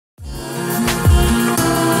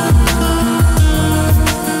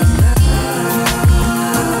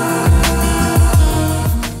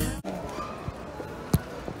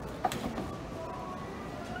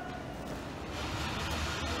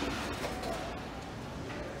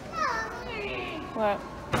What?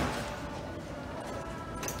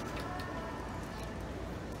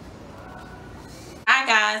 Hi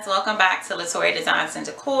guys, welcome back to Latoya Designs and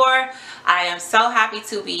Decor. I am so happy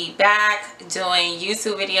to be back doing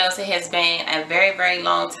YouTube videos. It has been a very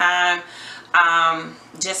long time.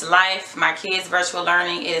 Just life, my kids' virtual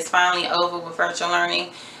learning is finally over with virtual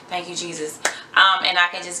learning. Thank you, Jesus. And I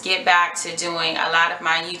can just get back to doing a lot of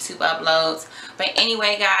my YouTube uploads. But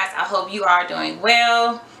anyway, guys, I hope you are doing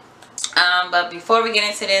well. But before we get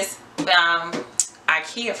into this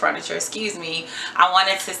IKEA furniture, excuse me, I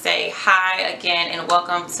wanted to say hi again and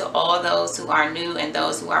welcome to all those who are new and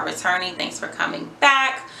those who are returning. Thanks for coming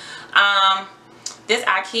back. This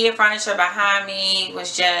IKEA furniture behind me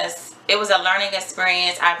was just, it was a learning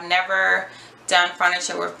experience. I've never done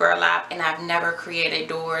furniture with burlap and I've never created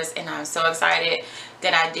doors, and I'm so excited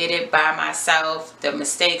that I did it by myself. The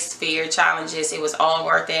mistakes, fear, challenges, it was all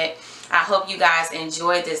worth it. I hope you guys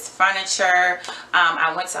enjoyed this furniture.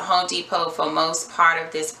 I went to Home Depot for most part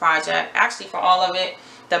of this project. Actually, for all of it.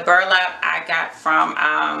 The burlap I got from,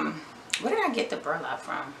 where did I get the burlap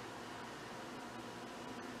from?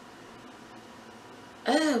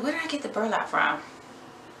 Where did I get the burlap from?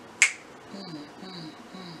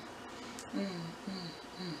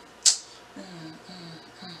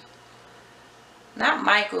 Not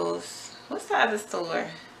Michael's. What's the other store?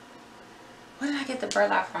 Where did I get the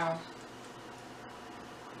burlap from?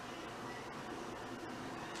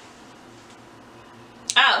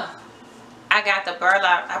 Oh, I got the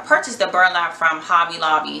burlap. I purchased the burlap from Hobby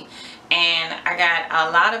Lobby, and I got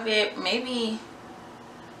a lot of it. Maybe,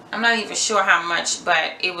 I'm not even sure how much,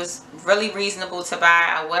 but it was really reasonable to buy.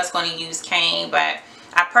 I was going to use cane, but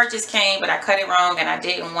I purchased cane, but I cut it wrong, and I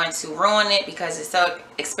didn't want to ruin it because it's so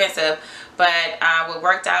expensive. But what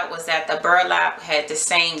worked out was that the burlap had the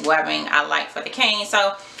same webbing I like for the cane,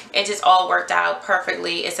 so it just all worked out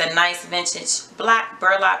perfectly. It's a nice vintage black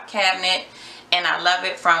burlap cabinet, and I love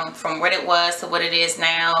it from what it was to what it is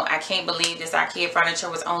now. I can't believe this IKEA furniture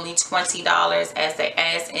was only $20 as the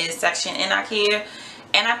as-is section in IKEA,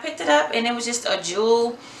 and I picked it up, and it was just a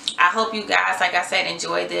jewel. I hope you guys, like I said,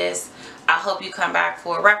 enjoy this. I hope you come back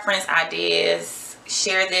for reference ideas,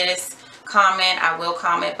 share this, comment. I will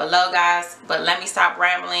comment below, guys, but let me stop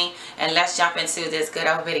rambling and let's jump into this good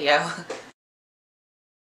old video.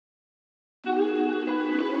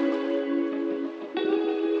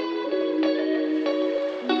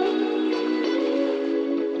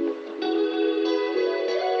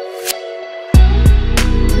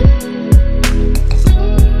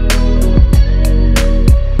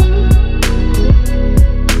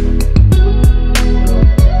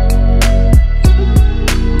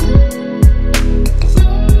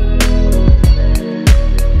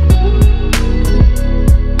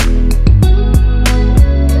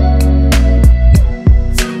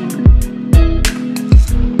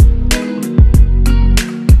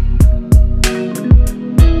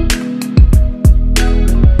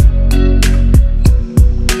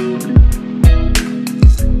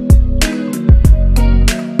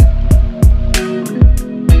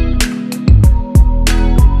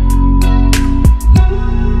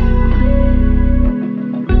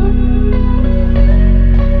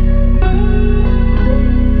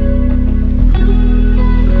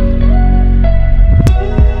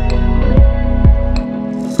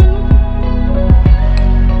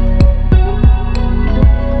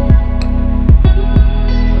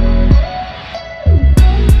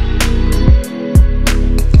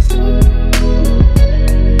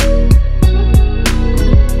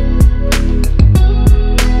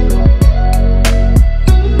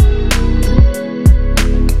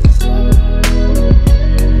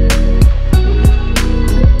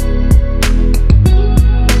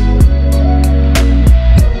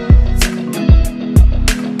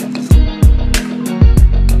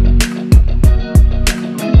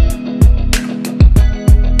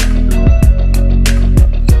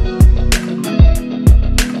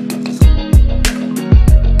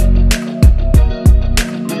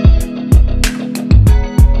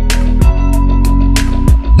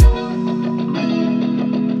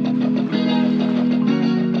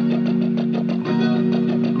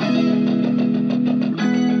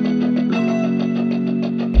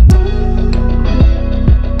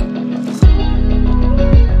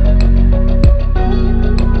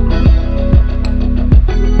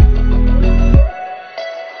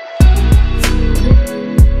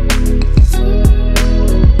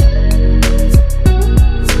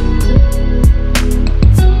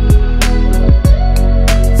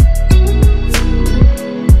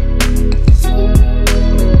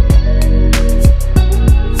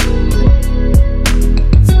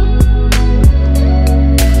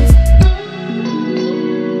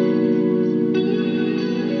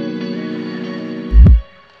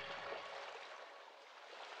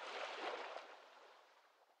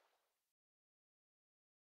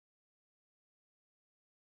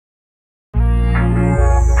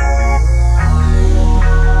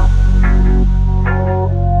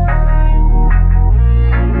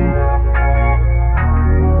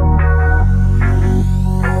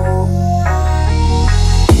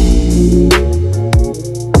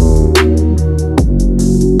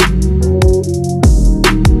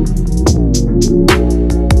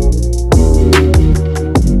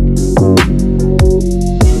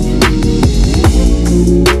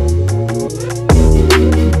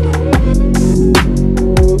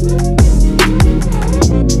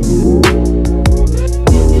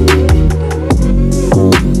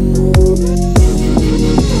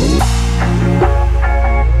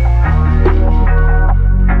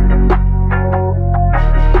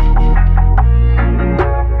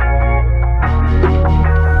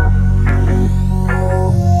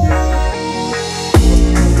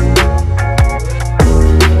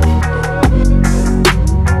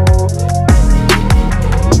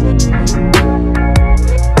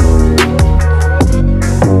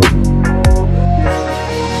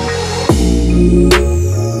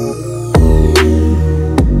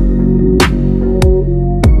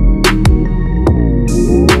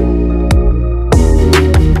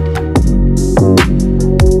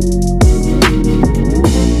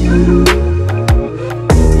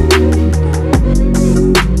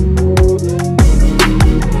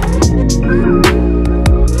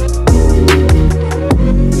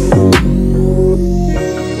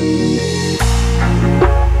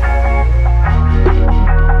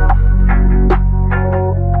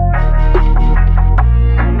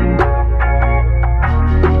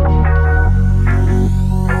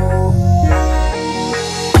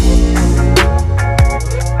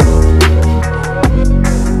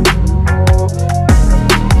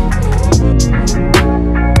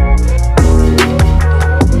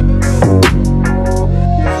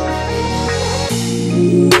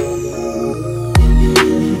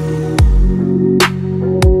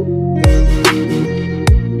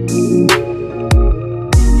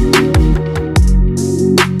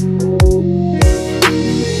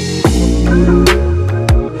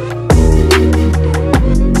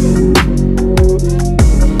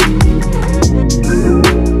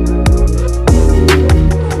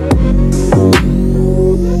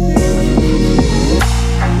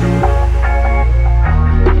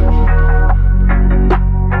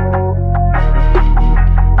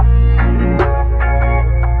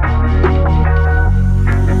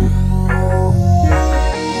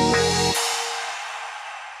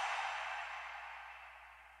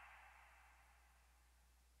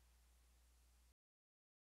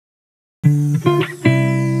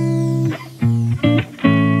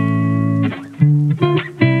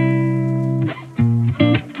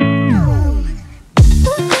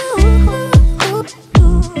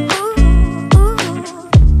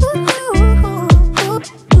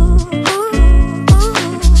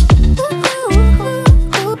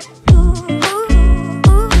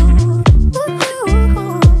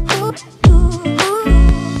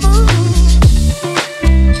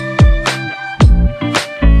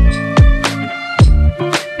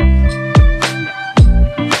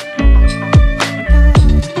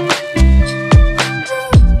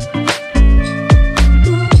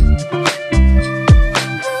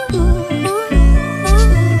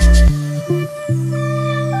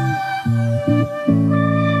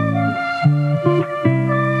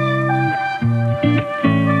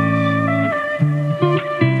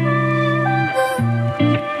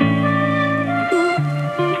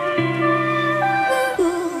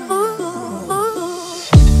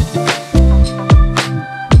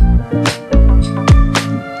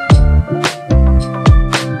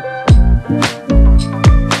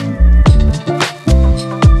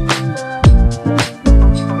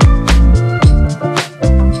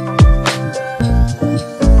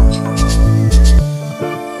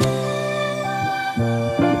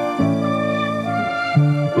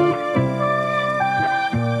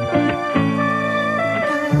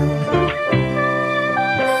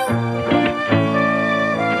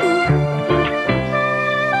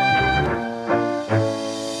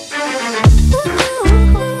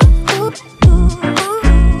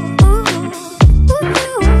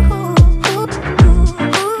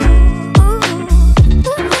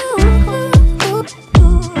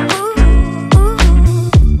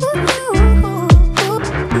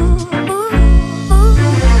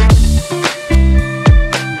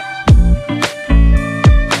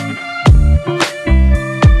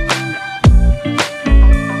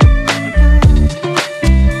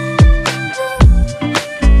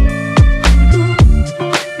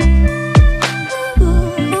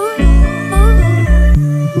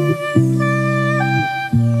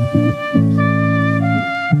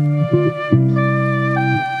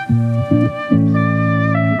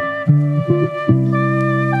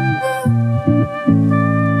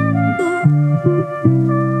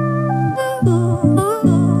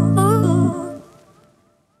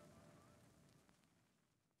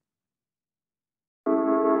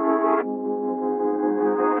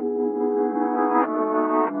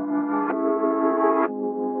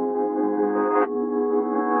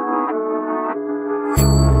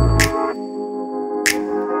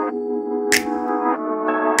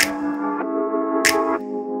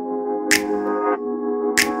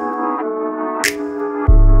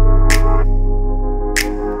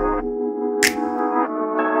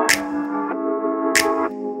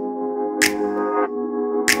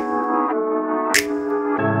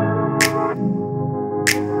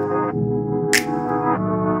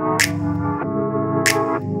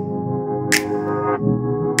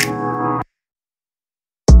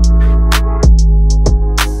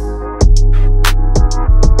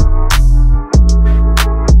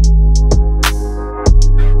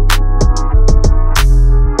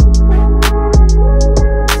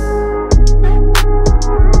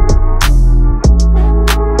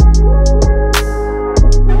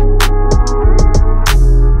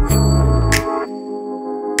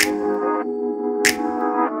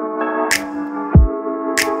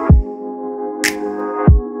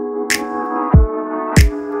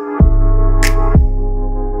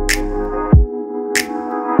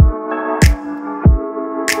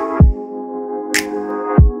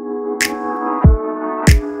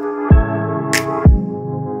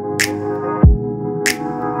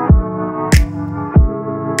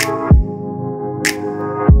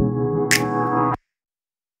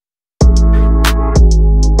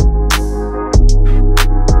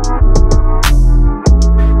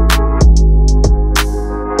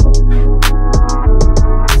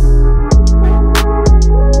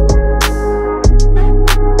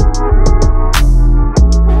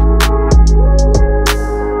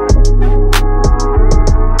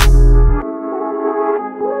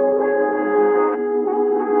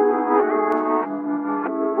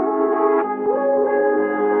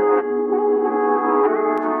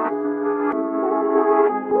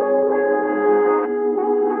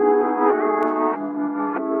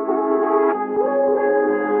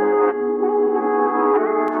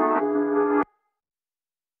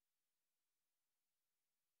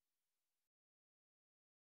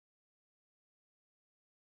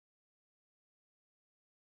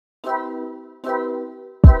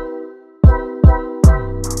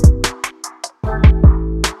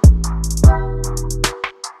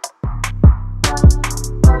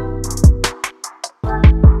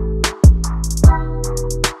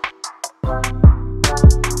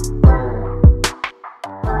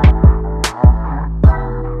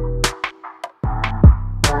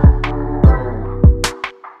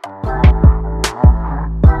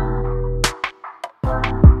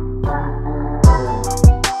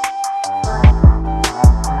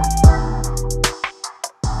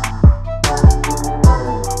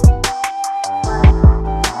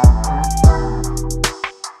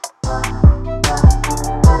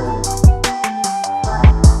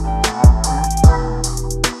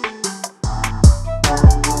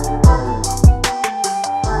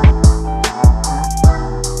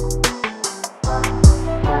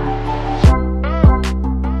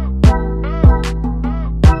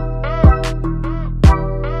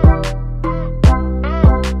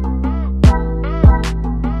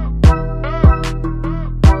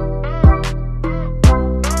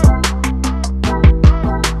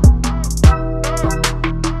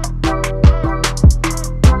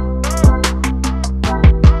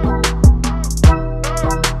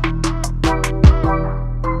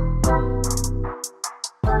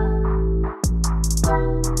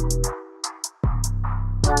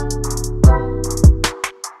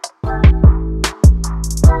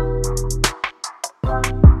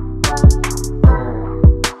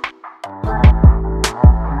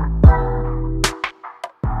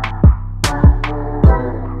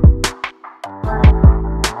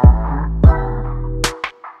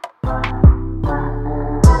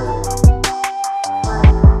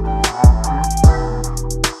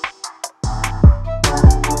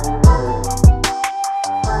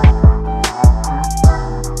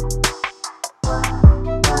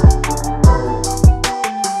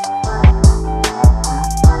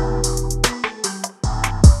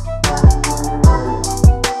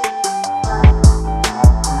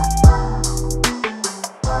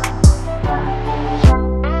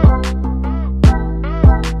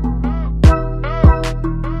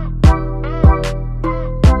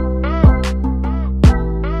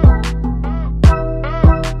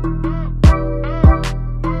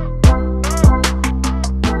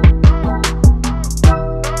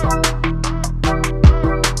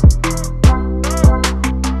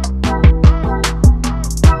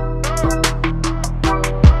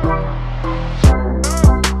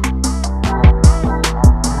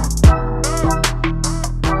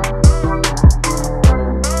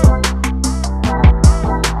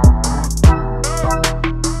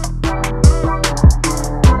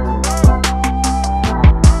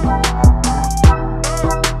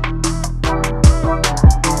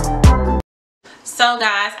 So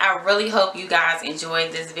guys, I really hope you guys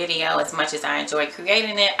enjoyed this video as much as I enjoyed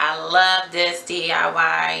creating it. I love this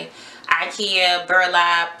DIY IKEA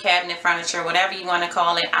burlap cabinet furniture, whatever you want to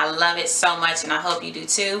call it. I love it so much, and I hope you do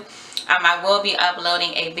too. I will be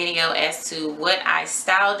uploading a video as to what I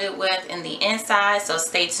styled it with in the inside, so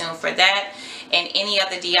stay tuned for that. And any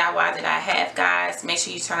other DIY that I have, guys, make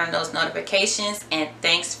sure you turn on those notifications. And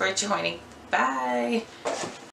thanks for joining. Bye.